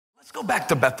Let's go back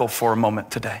to Bethel for a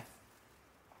moment today.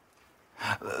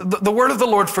 The word of the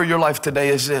Lord for your life today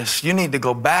is this. You need to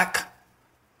go back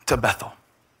to Bethel.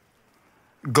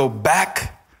 Go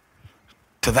back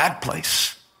to that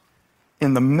place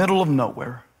in the middle of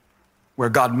nowhere where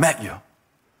God met you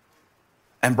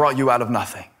and brought you out of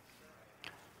nothing.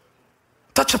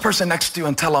 Touch the person next to you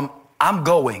and tell them, I'm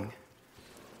going.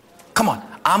 Come on,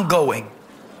 I'm going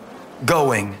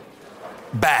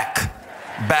back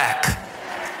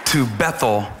to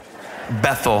Bethel.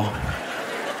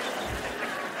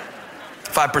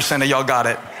 5% of y'all got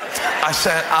it. I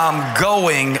said, I'm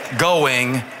going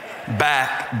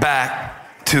back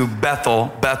to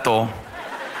Bethel.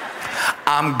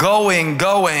 I'm going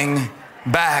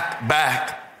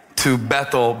back to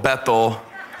Bethel.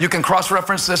 You can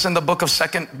cross-reference this in the book of 2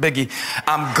 Biggie.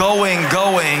 I'm going,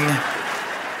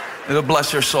 it'll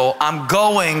bless your soul. I'm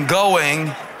going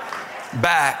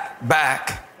back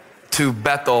to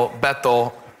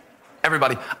Bethel.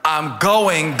 Everybody, I'm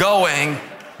going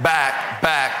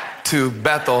back to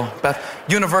Bethel.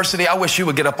 University, I wish you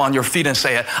would get up on your feet and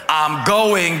say it. I'm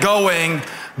going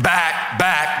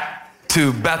back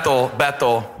to Bethel.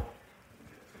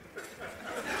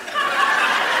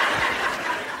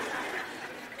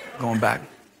 Going back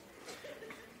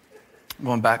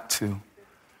to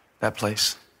that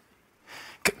place.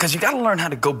 Because you got to learn how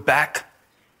to go back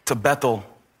to Bethel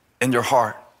in your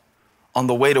heart on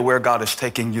the way to where God is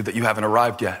taking you that you haven't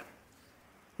arrived yet.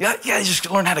 Yeah, you just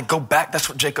learn how to go back. That's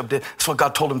what Jacob did. That's what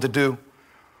God told him to do.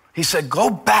 He said, go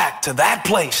back to that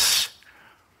place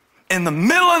in the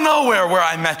middle of nowhere where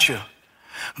I met you.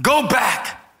 Go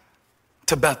back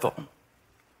to Bethel.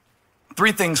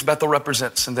 3 things Bethel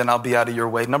represents, and then I'll be out of your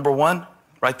way. Number 1,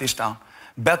 write these down.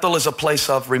 Bethel is a place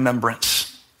of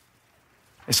remembrance.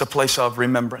 It's a place of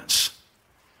remembrance.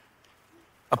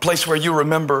 A place where you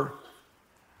remember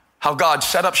how God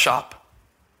set up shop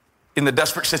in the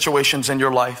desperate situations in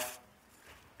your life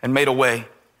and made a way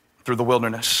through the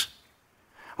wilderness.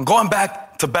 I'm going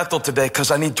back to Bethel today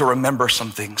because I need to remember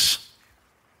some things.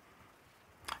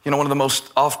 You know, one of the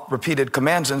most oft-repeated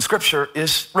commands in Scripture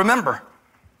is remember.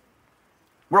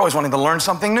 We're always wanting to learn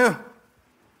something new.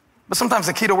 But sometimes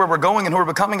the key to where we're going and who we're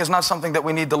becoming is not something that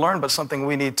we need to learn, but something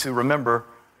we need to remember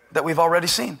that we've already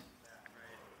seen.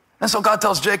 And so God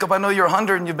tells Jacob, I know you're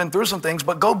 100 and you've been through some things,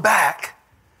 but go back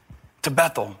to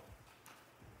Bethel.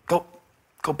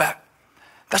 Go back.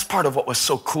 That's part of what was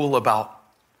so cool about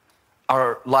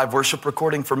our live worship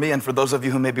recording for me and for those of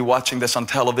you who may be watching this on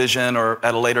television or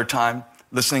at a later time,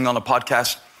 listening on a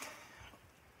podcast.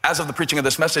 As of the preaching of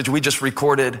this message, we just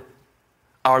recorded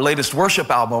our latest worship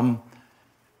album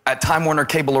at Time Warner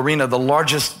Cable Arena, the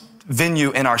largest venue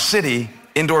in our city,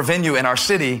 indoor venue in our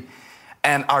city,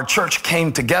 and our church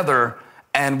came together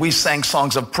and we sang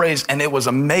songs of praise, and it was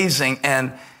amazing.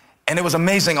 And it was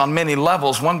amazing on many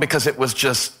levels. One, because it was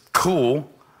just cool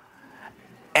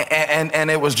and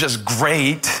it was just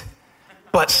great.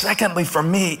 But secondly, for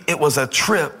me, it was a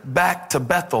trip back to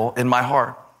Bethel in my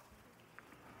heart.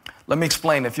 Let me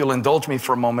explain, if you'll indulge me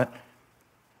for a moment.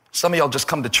 Some of y'all just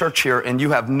come to church here and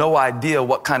you have no idea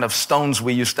what kind of stones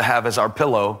we used to have as our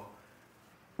pillow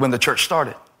when the church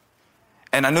started.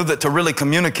 And I knew that to really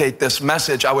communicate this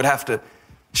message, I would have to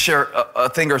share a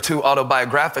thing or two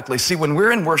autobiographically. See, when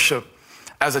we're in worship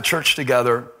as a church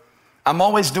together, I'm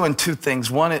always doing 2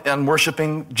 things. One, I'm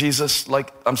worshiping Jesus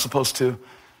like I'm supposed to.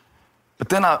 But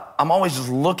then I'm always just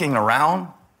looking around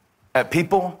at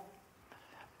people.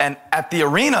 And at the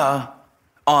arena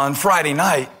on Friday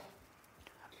night,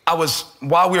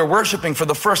 while we were worshiping for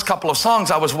the first couple of songs,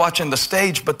 I was watching the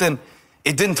stage, but then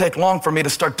it didn't take long for me to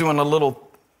start doing a little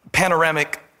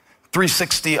panoramic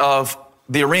 360 of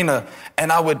the arena, and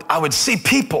I would see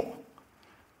people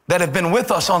that have been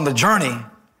with us on the journey,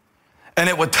 and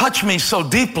it would touch me so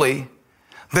deeply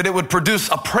that it would produce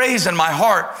a praise in my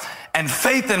heart and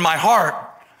faith in my heart,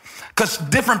 because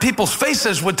different people's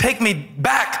faces would take me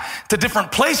back to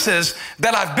different places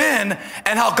that I've been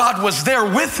and how God was there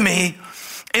with me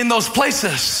in those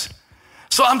places.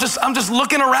 So I'm just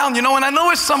looking around, you know, and I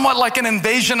know it's somewhat like an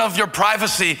invasion of your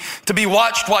privacy to be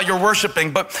watched while you're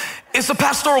worshiping, but it's a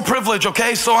pastoral privilege,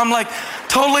 okay? So I'm like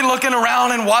totally looking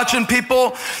around and watching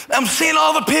people. I'm seeing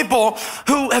all the people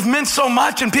who have meant so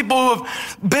much and people who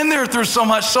have been there through so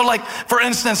much. So like, for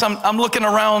instance, I'm looking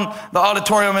around the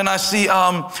auditorium and I see,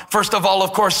 first of all,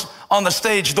 of course, on the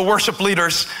stage, the worship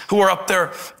leaders who are up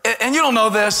there. And you don't know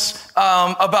this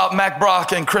about Mac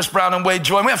Brock and Chris Brown and Wade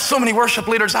Joy. And we have so many worship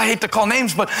leaders. I hate to call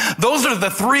names, but those are the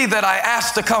three that I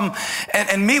asked to come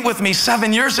and meet with me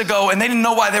 7 years ago. And they didn't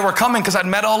know why they were coming because I'd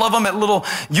met all of them at little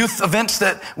youth events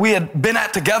that we had been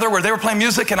at together where they were playing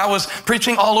music and I was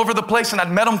preaching all over the place. And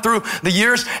I'd met them through the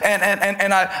years.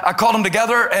 And I called them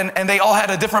together and they all had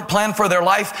a different plan for their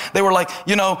life. They were like,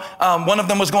 one of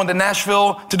them was going to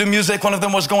Nashville to do music. One of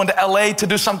them was going to LA to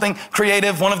do something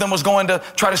creative. One of them was going to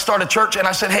try to start a church. And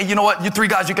I said, hey, you know what? You three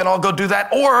guys, you can all go do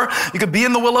that. Or you could be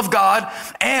in the will of God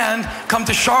and come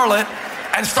to Charlotte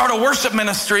and start a worship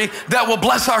ministry that will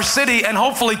bless our city and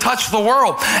hopefully touch the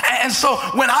world. And so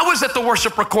when I was at the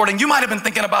worship recording, you might have been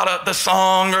thinking about the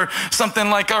song or something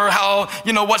like, or how,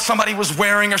 what somebody was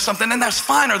wearing or something, and that's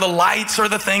fine, or the lights or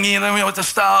the thingy, and with the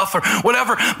stuff or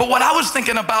whatever. But what I was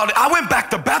thinking about, I went back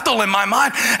to Bethel in my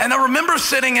mind, and I remember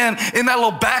sitting in that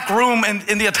little back room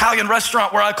in the Italian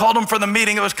restaurant where I called him for the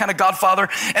meeting. It was kind of Godfather.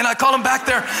 And I called him back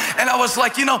there, and I was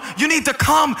like, you need to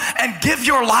come and give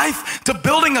your life to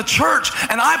building a church.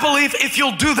 And I believe if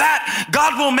you'll do that,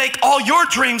 God will make all your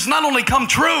dreams not only come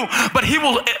true, but he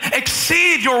will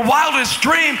exceed your wildest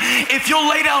dream if you'll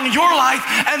lay down your life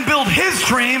and build his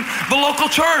dream, the local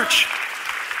church.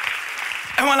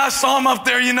 And when I saw him up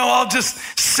there, all just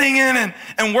singing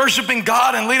and worshiping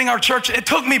God and leading our church, it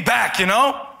took me back,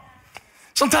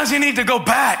 Sometimes you need to go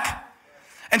back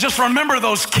and just remember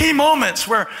those key moments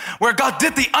where God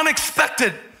did the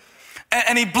unexpected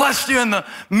and he blessed you in the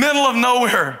middle of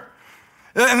nowhere.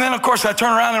 And then, of course, I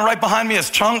turn around and right behind me is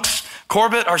Chunks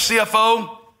Corbett, our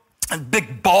CFO, a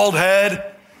big bald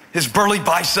head, his burly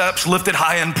biceps lifted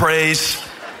high in praise,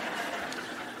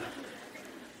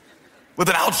 with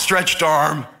an outstretched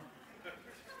arm,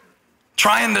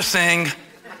 trying to sing.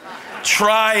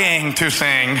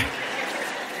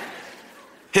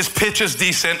 His pitch is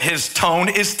decent. His tone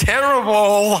is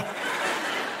terrible.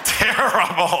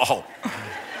 Terrible.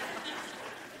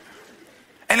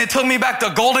 And it took me back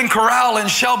to Golden Corral in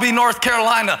Shelby, North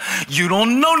Carolina. You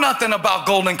don't know nothing about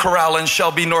Golden Corral in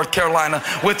Shelby, North Carolina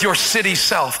with your city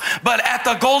self. But at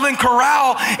the Golden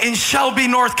Corral in Shelby,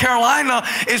 North Carolina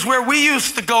is where we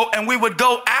used to go, and we would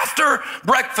go after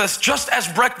breakfast, just as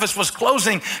breakfast was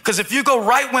closing. Because if you go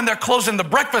right when they're closing the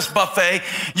breakfast buffet,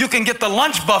 you can get the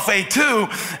lunch buffet too,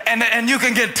 and you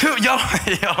can get two. Y'all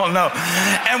don't know.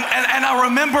 And I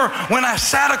remember when I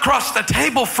sat across the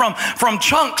table from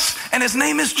Chunks, and his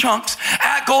name is Chunks,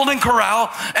 at Golden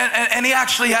Corral, and he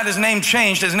actually had his name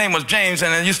changed. His name was James,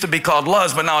 and it used to be called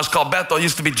Luz, but now it's called Bethel. It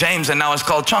used to be James, and now it's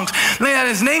called Chunks. And he had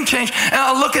his name changed, and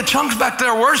I look at Chunks back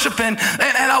there worshiping,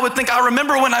 and I would think, I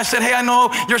remember when I said, hey, I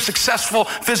know you're a successful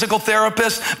physical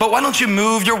therapist, but why don't you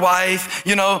move your wife,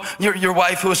 your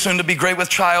wife who is soon to be great with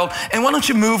child, and why don't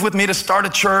you move with me to start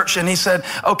a church? And he said,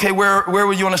 okay, where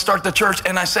would you want to start the church?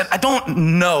 And I said, I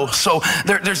don't know, so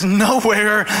there's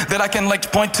nowhere that I can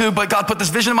point to, but God put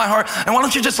this vision in my heart, and why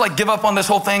don't you just give up on this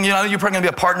whole thing? You're probably gonna be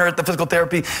a partner at the physical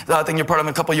therapy thing you're part of in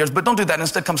a couple of years, but don't do that.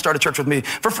 Instead, come start a church with me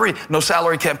for free. No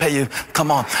salary, can't pay you. Come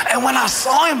on. And when I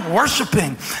saw him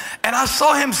worshiping, and I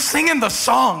saw him singing the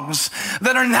songs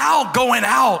that are now going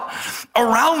out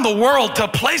around the world to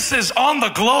places on the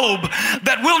globe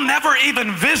that we'll never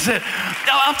even visit,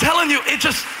 I'm telling you,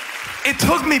 it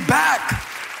took me back.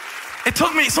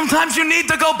 Sometimes you need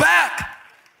to go back.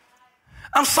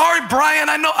 I'm sorry, Brian,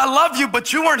 I know I love you,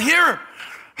 but you weren't here.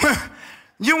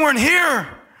 You weren't here.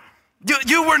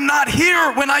 You were not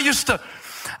here when I used to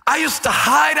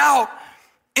hide out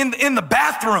in the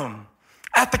bathroom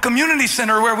at the community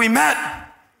center where we met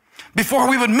before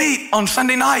we would meet on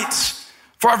Sunday nights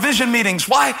for our vision meetings.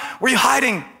 Why were you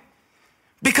hiding?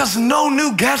 Because no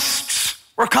new guests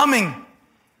were coming.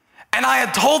 And I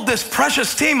had told this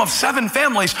precious team of 7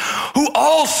 families who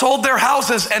all sold their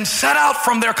houses and set out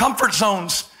from their comfort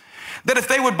zones that if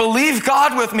they would believe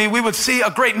God with me, we would see a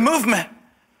great movement.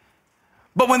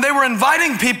 But when they were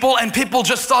inviting people and people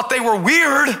just thought they were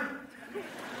weird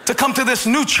to come to this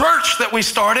new church that we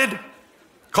started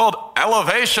called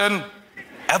Elevation,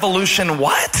 Evolution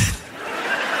what?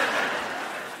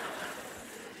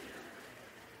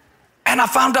 And I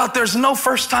found out there's no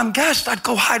first-time guest. I'd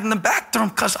go hide in the bathroom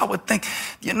because I would think,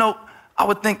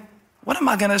 what am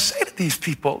I going to say to these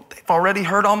people? They've already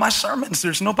heard all my sermons.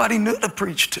 There's nobody new to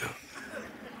preach to.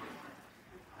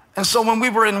 And so when we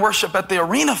were in worship at the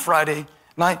arena Friday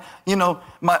night,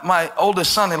 my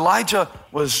oldest son, Elijah,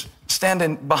 was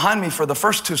standing behind me for the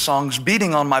first 2 songs,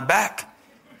 beating on my back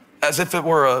as if it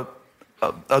were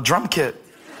a drum kit.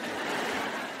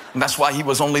 And that's why he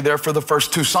was only there for the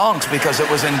first 2 songs, because it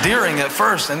was endearing at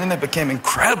first, and then it became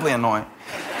incredibly annoying.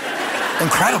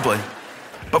 Incredibly.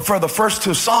 But for the first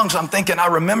two songs, I'm thinking, I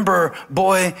remember,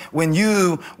 boy, when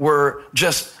you were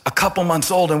just a couple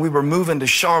months old and we were moving to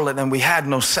Charlotte and we had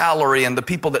no salary, and the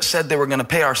people that said they were going to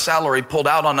pay our salary pulled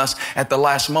out on us at the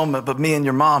last moment. But me and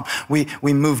your mom, we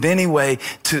moved anyway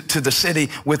to the city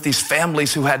with these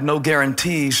families who had no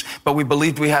guarantees, but we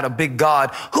believed we had a big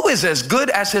God who is as good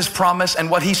as his promise, and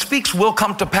what he speaks will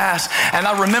come to pass. And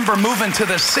I remember moving to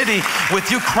the city with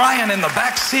you crying in the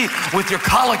back seat with your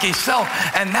colicky self.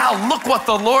 And now look what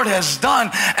the Lord has done,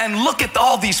 and look at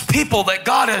all these people that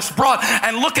God has brought,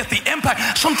 and look at the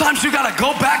impact. Sometimes you got to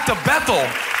go back to Bethel,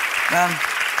 man.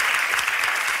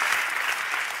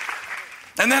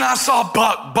 And then I saw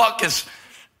Buck. Buck is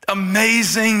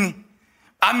amazing.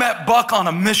 I met Buck on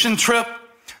a mission trip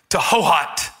to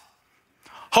Hohhot.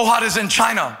 Hohhot is in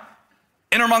China,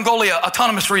 Inner Mongolia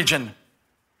Autonomous Region.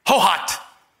 Hohhot.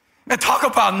 And talk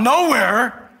about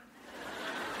nowhere.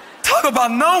 Talk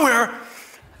about nowhere.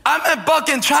 I met Buck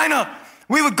in China.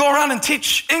 We would go around and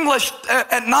teach English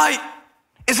at night.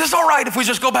 Is this all right if we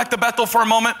just go back to Bethel for a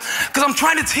moment? Because I'm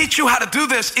trying to teach you how to do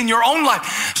this in your own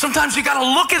life. Sometimes you got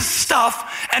to look at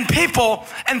stuff and people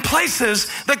and places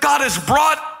that God has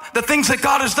brought, the things that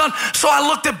God has done. So I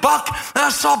looked at Buck and I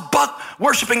saw Buck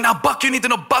worshiping. Now, Buck, you need to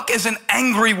know, Buck is an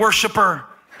angry worshiper.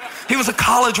 He was a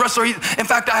college wrestler. In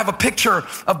fact, I have a picture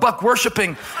of Buck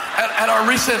worshiping at our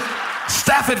recent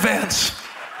staff advance.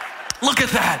 Look at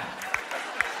that.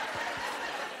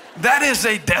 That is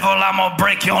a devil, I'm gonna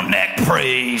break your neck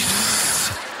praise.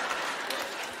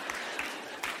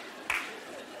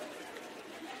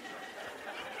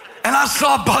 And I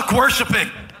saw Buck worshiping.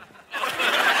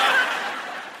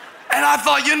 And I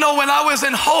thought, you know, when I was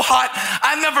in Hohhot,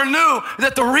 I never knew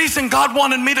that the reason God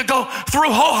wanted me to go through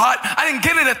Hohhot, I didn't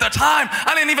get it at the time.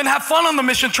 I didn't even have fun on the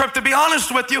mission trip, to be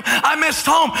honest with you. I missed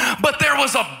home. But there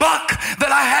was a Buck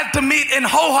that I had to meet in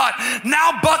Hohhot.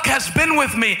 Now Buck has been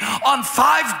with me on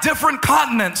 5 different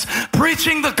continents,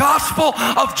 preaching the gospel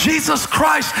of Jesus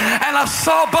Christ. And I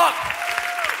saw Buck,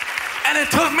 and it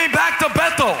took me back to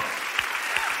Bethel.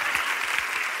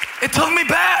 It took me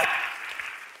back.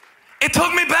 It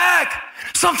took me back.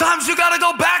 Sometimes you got to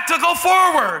go back to go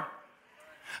forward.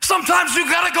 Sometimes you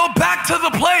got to go back to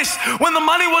the place when the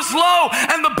money was low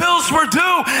and the bills were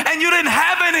due and you didn't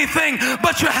have anything,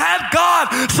 but you had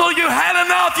God, so you had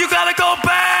enough. You got to go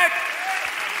back.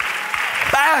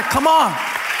 Back, come on.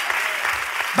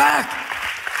 Back.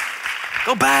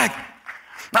 Go back.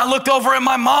 I looked over at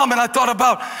my mom and I thought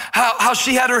about how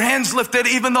she had her hands lifted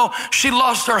even though she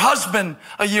lost her husband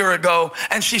a year ago,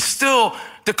 and she's still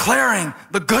declaring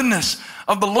the goodness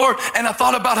of the Lord. And I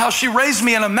thought about how she raised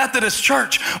me in a Methodist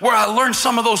church where I learned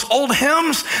some of those old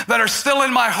hymns that are still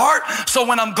in my heart. So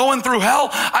when I'm going through hell,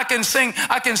 I can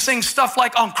sing stuff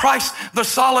like, on Christ, the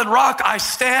solid rock I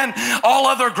stand. All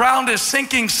other ground is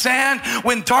sinking sand.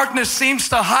 When darkness seems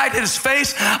to hide his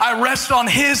face, I rest on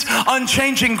his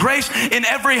unchanging grace. In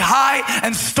every high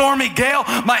and stormy gale,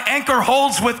 my anchor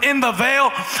holds within the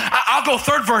veil. I'll go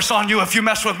third verse on you if you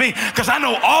mess with me, because I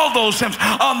know all those hymns.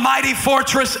 A mighty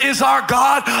fortress is our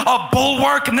God, a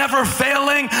bulwark never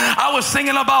failing. I was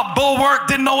singing about bulwark,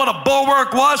 didn't know what a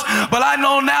bulwark was, but I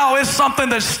know now it's something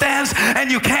that stands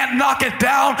and you can't knock it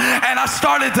down. And I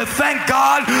started to thank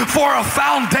God for a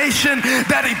foundation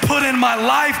that he put in my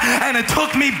life, and it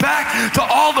took me back to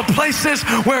all the places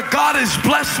where God has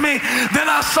blessed me. Then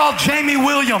I saw Jamie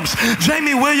Williams.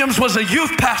 Jamie Williams was a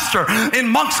youth pastor in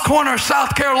Moncks Corner,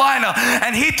 South Carolina,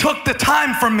 and he took the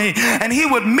time from me and he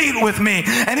would meet with me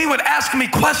and he would ask me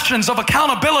questions of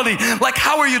accountability, like,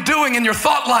 how are you doing in your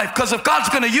thought life? Because if God's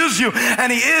going to use you,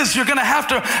 and he is, you're going to have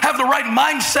the right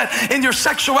mindset in your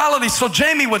sexuality. So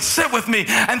Jamie would sit with me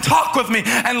and talk with me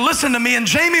and listen to me, and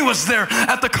Jamie was there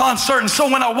at the concert. And so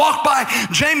when I walked by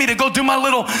Jamie to go do my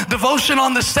little devotion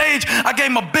on the stage, I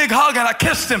gave him a big hug and I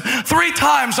kissed him 3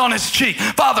 times on his cheek.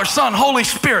 Father, Son, Holy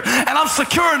Spirit. And I'm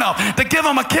secure enough to give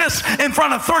him a kiss in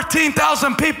front of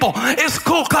 13,000 people. It's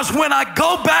cool, because when I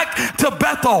go back to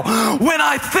Bethel, when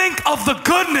I think of the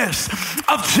goodness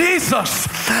of Jesus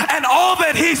and all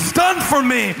that he's done for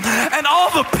me and all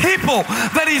the people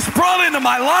that he's brought into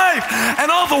my life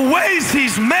and all the ways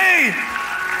he's made,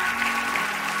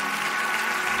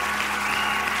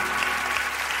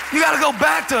 you got to go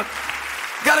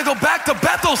back to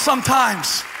Bethel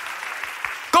sometimes.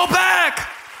 Go back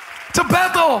to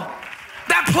Bethel,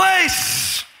 that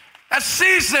place, that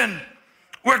season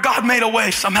where God made a way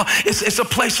somehow. It's a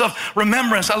place of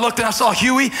remembrance. I looked and I saw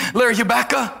Huey, Larry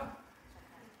Hubaka.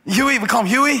 Huey, we call him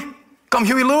Huey. Call him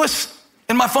Huey Lewis.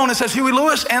 In my phone it says Huey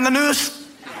Lewis and the news.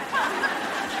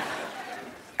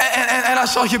 And I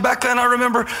saw Hubaka, and I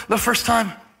remember the first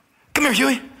time. Come here,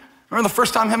 Huey. Remember the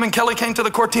first time him and Kelly came to the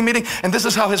core team meeting? And this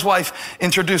is how his wife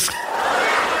introduced.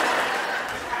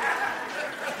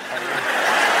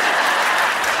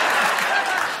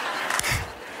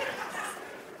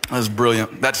 That was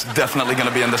brilliant. That's definitely going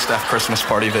to be in the staff Christmas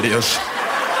party videos.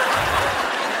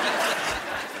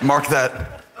 Mark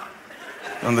that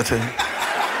on the tape.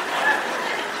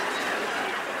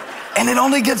 And it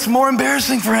only gets more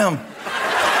embarrassing for him.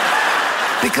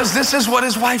 Because this is what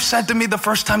his wife said to me the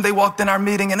first time they walked in our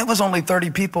meeting, and it was only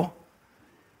 30 people.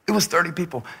 It was 30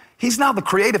 people. He's now the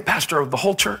creative pastor of the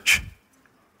whole church.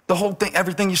 The whole thing,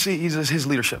 everything you see, he's his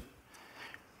leadership.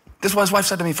 This is what his wife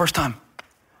said to me first time.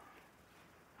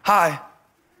 Hi,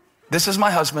 this is my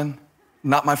husband,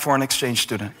 not my foreign exchange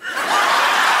student.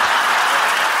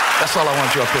 That's all I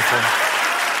want you up here for.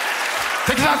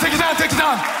 Take it down, take it down, take it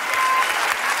down.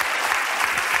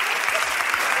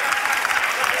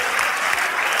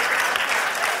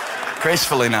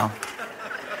 Gracefully now.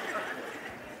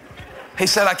 He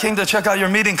said, I came to check out your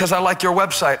meeting because I like your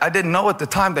website. I didn't know at the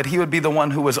time that he would be the one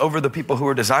who was over the people who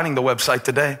were designing the website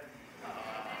today.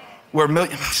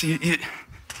 See,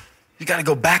 you got to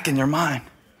go back in your mind.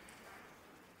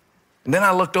 And then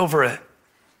I looked over at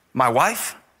my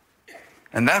wife,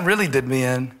 and that really did me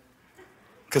in,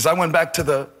 because I went back to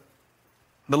the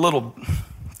little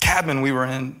cabin we were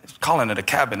in. Calling it a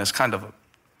cabin is kind of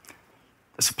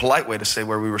it's a polite way to say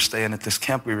where we were staying at this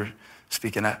camp we were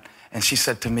speaking at. And she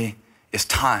said to me, it's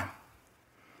time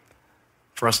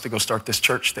for us to go start this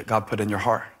church that God put in your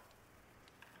heart.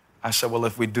 I said, well,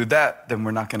 if we do that, then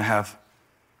we're not going to have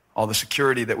all the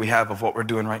security that we have of what we're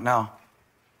doing right now.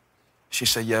 She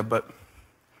said, yeah, but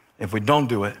if we don't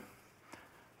do it,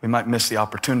 we might miss the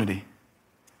opportunity.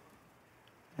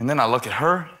 And then I look at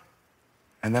her,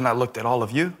 and then I looked at all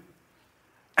of you,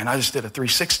 and I just did a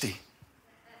 360.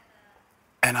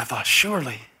 And I thought,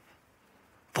 surely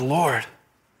the Lord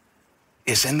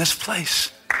is in this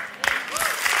place.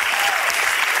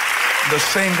 The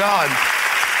same God.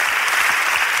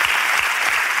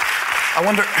 I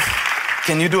wonder,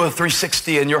 can you do a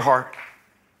 360 in your heart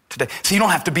today? So you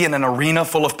don't have to be in an arena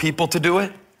full of people to do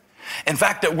it. In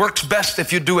fact, it works best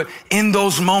if you do it in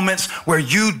those moments where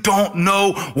you don't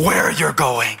know where you're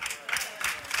going.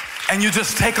 And you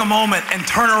just take a moment and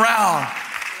turn around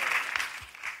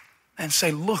and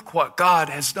say, look what God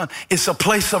has done. It's a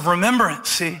place of remembrance,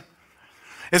 see?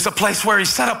 It's a place where he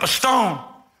set up a stone.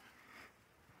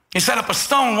 He set up a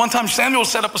stone. One time Samuel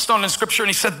set up a stone in scripture and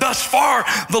he said, thus far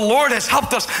the Lord has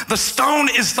helped us. The stone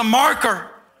is the marker.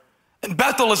 And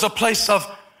Bethel is a place of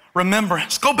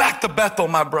remembrance. Go back to Bethel,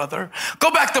 my brother. Go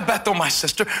back to Bethel, my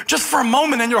sister. Just for a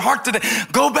moment in your heart today,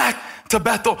 go back to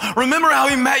Bethel. Remember how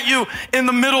he met you in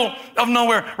the middle of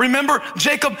nowhere. Remember,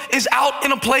 Jacob is out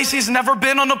in a place he's never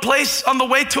been, on the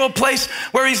way to a place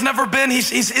where he's never been.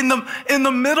 He's in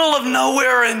the middle of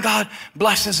nowhere, and God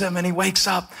blesses him, and he wakes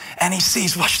up and he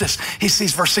sees, watch this. He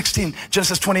sees verse 16,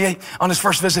 Genesis 28, on his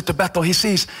first visit to Bethel. He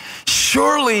sees,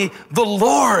 surely the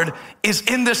Lord is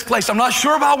in this place. I'm not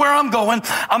sure about where I'm going.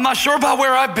 I'm not sure about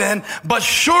where I've been, but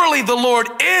surely the Lord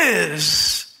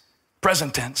is,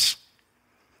 present tense,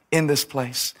 in this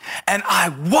place. And I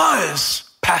was,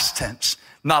 past tense,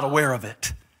 not aware of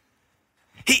it.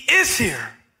 He is here.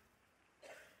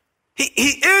 He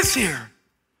is here.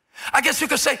 I guess you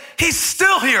could say he's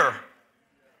still here.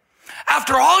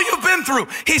 After all you've been through,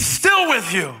 he's still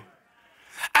with you.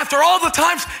 After all the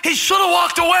times he should have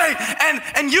walked away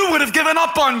and you would have given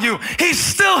up on you, he's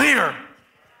still here.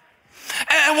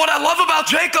 And what I love about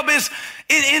Jacob is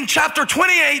in chapter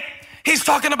 28, he's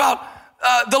talking about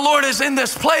the Lord is in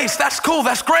this place. That's cool.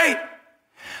 That's great.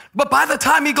 But by the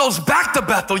time he goes back to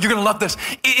Bethel, you're going to love this.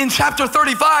 In chapter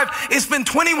 35, it's been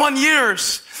 21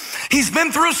 years. He's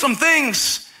been through some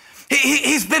things.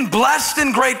 He's been blessed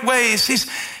in great ways.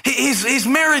 He's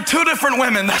married 2 different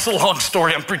women. That's a long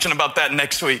story. I'm preaching about that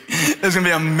next week. It's going to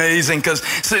be amazing because,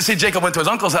 see, Jacob went to his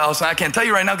uncle's house, and I can't tell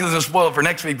you right now because it's going to spoil it for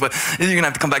next week, but you're going to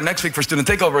have to come back next week for student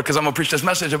takeover because I'm going to preach this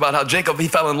message about how Jacob, he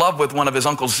fell in love with one of his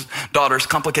uncle's daughters,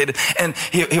 complicated, and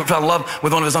he fell in love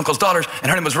with one of his uncle's daughters, and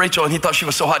her name was Rachel, and he thought she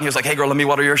was so hot, and he was like, hey, girl, let me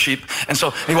water your sheep. And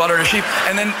so he watered her sheep,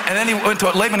 and then he went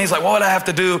to Laban. He's like, what would I have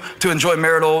to do to enjoy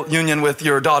marital union with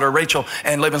your daughter, Rachel?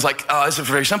 And Laban's like, this is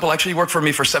very simple. Actually, you worked for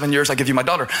me for 7 years. I give you my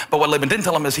daughter. But what Laban didn't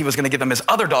tell him is he was going to give him his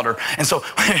other daughter. And so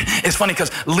it's funny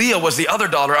because Leah was the other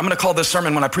daughter. I'm going to call this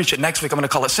sermon, when I preach it next week, I'm going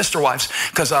to call it Sister Wives,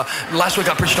 because last week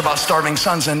I preached about starving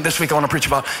sons, and this week I want to preach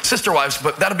about sister wives,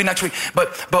 but that'll be next week.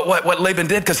 But what Laban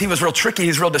did, because he was real tricky,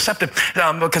 he's real deceptive,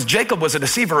 because Jacob was a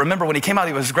deceiver. Remember, when he came out,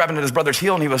 he was grabbing at his brother's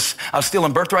heel, and he was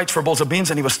stealing birthrights for bowls of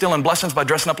beans, and he was stealing blessings by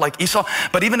dressing up like Esau.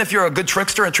 But even if you're a good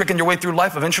trickster and tricking your way through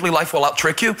life, eventually life will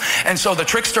out-trick you. And so the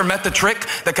trickster met the trick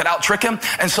that could out-trick him.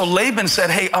 And so Laban said,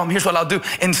 hey, here's what I'll do.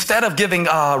 Instead of giving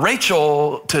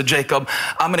Rachel to Jacob,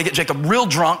 I'm going to get Jacob real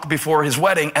drunk before his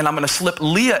wedding, and I'm going to slip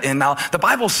Leah in. Now, the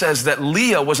Bible says that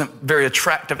Leah wasn't very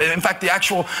attractive. In fact, the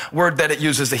actual word that it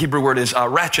uses, the Hebrew word, is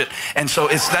ratchet. And so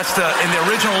in the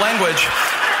original language.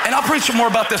 And I'll preach more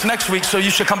about this next week, so you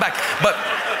should come back. But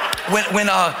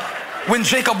when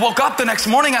Jacob woke up the next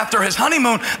morning after his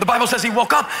honeymoon, the Bible says he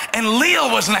woke up and Leah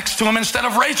was next to him instead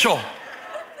of Rachel.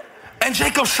 And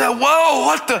Jacob said, whoa,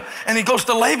 what the? And he goes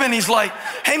to Laban, he's like,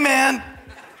 hey man,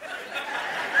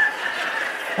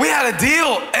 we had a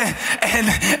deal.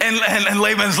 And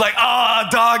Laban's like, oh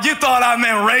dog, you thought I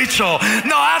meant Rachel.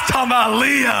 No, I was talking about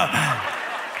Leah.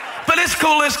 But it's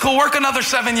cool. Work another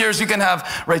 7 years, you can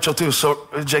have Rachel too. So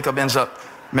Jacob ends up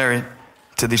married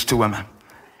to these two women.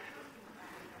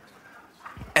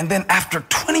 And then after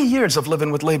 20 years of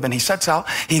living with Laban, he sets out,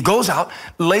 he goes out,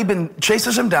 Laban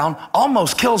chases him down,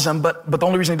 almost kills him, but the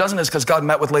only reason he doesn't is because God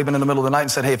met with Laban in the middle of the night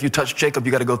and said, hey, if you touch Jacob,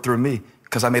 you got to go through me,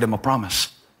 because I made him a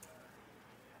promise.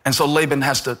 And so Laban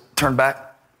has to turn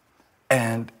back,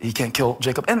 and he can't kill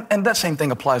Jacob. And that same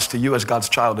thing applies to you as God's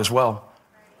child as well.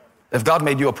 If God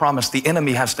made you a promise, the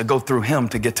enemy has to go through him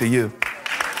to get to you.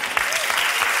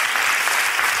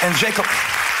 And Jacob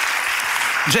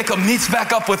meets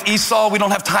back up with Esau. We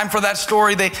don't have time for that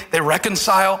story. They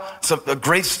reconcile. It's a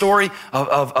great story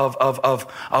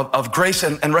of grace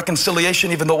and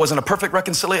reconciliation, even though it wasn't a perfect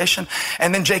reconciliation.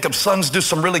 And then Jacob's sons do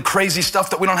some really crazy stuff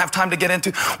that we don't have time to get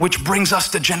into, which brings us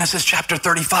to Genesis chapter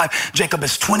 35. Jacob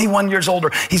is 21 years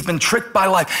older. He's been tricked by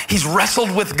life. He's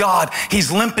wrestled with God.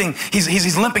 He's limping.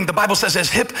 He's limping. The Bible says his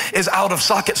hip is out of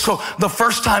socket. So the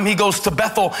first time he goes to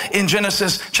Bethel in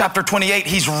Genesis chapter 28,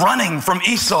 he's running from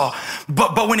Esau.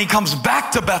 But when he comes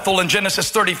back to Bethel in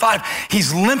Genesis 35,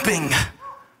 he's limping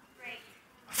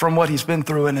from what he's been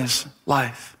through in his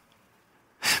life.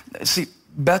 See,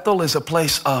 Bethel is a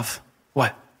place of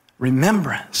what?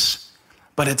 Remembrance,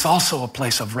 but it's also a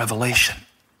place of revelation.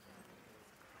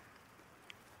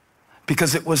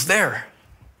 Because it was there,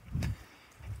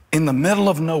 in the middle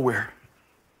of nowhere.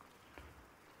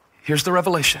 Here's the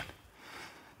revelation.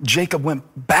 Jacob went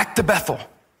back to Bethel,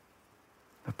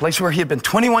 the place where he had been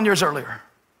 21 years earlier,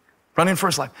 running for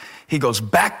his life. He goes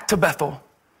back to Bethel,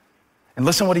 and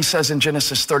listen what he says in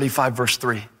Genesis 35, verse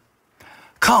 3.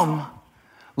 Come,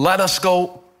 let us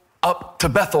go up to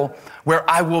Bethel, where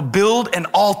I will build an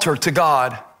altar to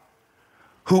God,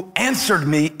 who answered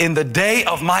me in the day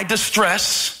of my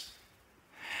distress,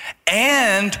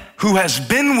 and who has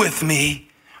been with me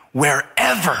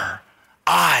wherever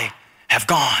I have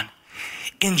gone.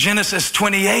 In Genesis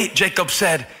 28, Jacob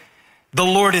said, the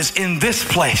Lord is in this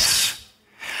place.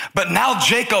 But now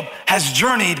Jacob has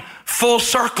journeyed full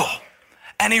circle,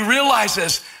 and he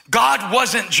realizes God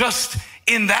wasn't just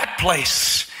in that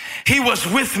place. He was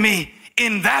with me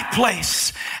in that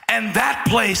place, and that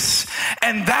place,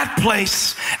 and that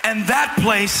place, and that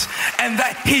place, and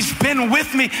that. He's been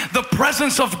with me. The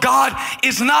presence of God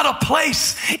is not a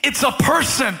place, it's a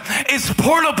person. It's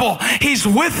portable. He's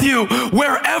with you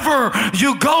wherever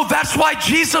you go. That's why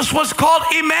Jesus was called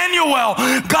Emmanuel,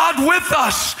 God with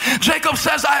us. Jacob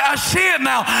says, I see it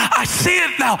now. I see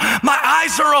it now. My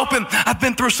eyes are open. I've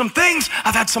been through some things.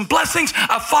 I've had some blessings.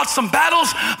 I've fought some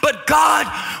battles, but God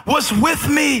was with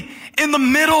me in the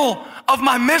middle of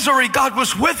my misery. God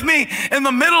was with me in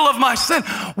the middle of my sin.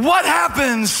 What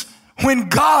happens when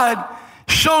God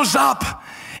shows up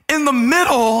in the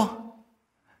middle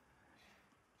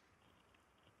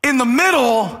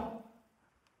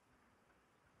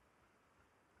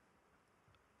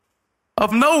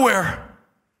of nowhere?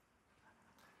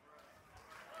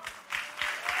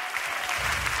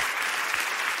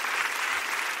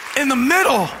 In the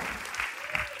middle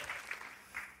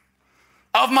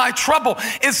of my trouble.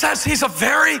 It says he's a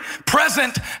very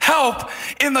present help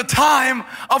in the time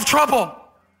of trouble.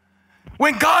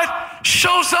 When God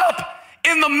shows up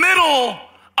in the middle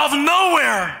of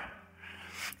nowhere,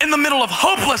 in the middle of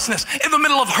hopelessness, in the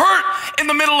middle of hurt, in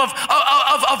the middle of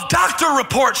doctor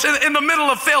reports, in the middle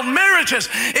of failed marriages,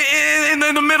 in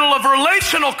the middle of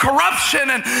relational corruption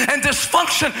and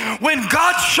dysfunction. When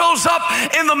God shows up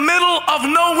in the middle of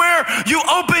nowhere, you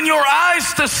open your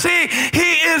eyes to see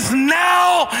He is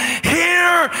now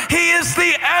here. He is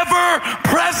the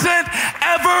ever-present,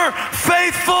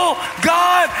 ever-faithful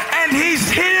God, and He's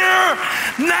here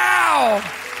now.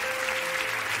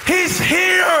 He's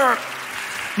here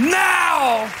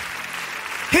now.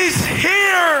 He's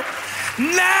here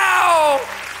now.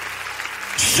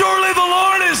 Surely the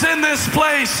Lord is in this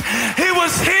place. He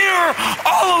was here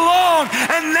all along,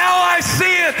 and now I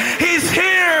see it. He's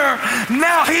here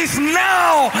now. He's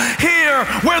now here.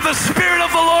 Where the Spirit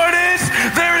of the Lord is,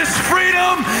 there is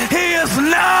freedom. He is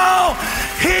now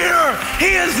here.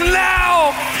 He is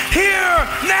now here.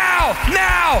 Now,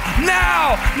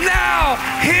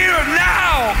 here,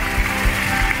 now.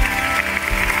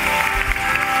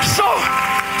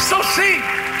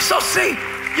 So see,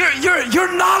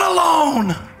 you're not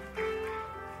alone.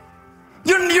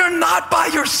 You're not by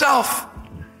yourself.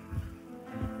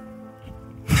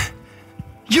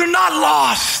 You're not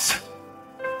lost.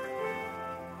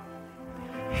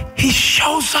 He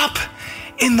shows up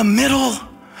in the middle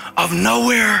of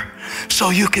nowhere so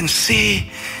you can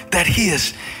see that He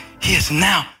is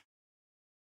now.